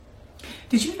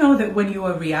Did you know that when you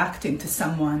are reacting to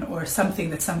someone or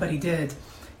something that somebody did,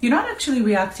 you're not actually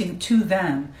reacting to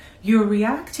them. You're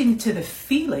reacting to the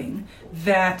feeling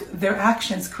that their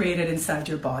actions created inside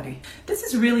your body. This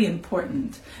is really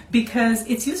important because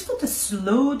it's useful to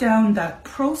slow down that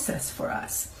process for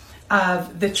us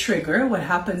of the trigger, what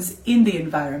happens in the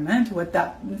environment, what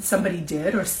that somebody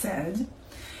did or said,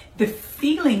 the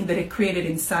feeling that it created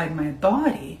inside my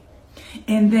body,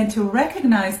 and then to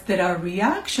recognize that our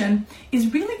reaction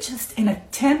is really just an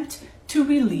attempt to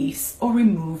release or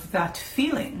remove that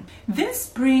feeling. This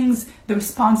brings the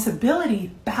responsibility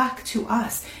back to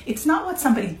us. It's not what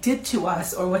somebody did to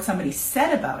us or what somebody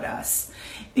said about us.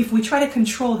 If we try to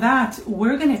control that,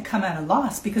 we're going to come at a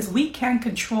loss because we can't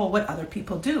control what other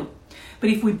people do. But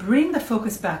if we bring the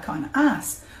focus back on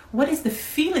us, what is the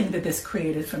feeling that this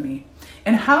created for me?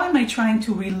 And how am I trying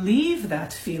to relieve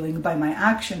that feeling by my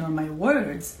action or my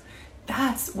words?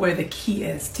 That's where the key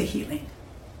is to healing.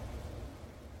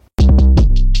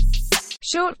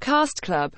 Shortcast Club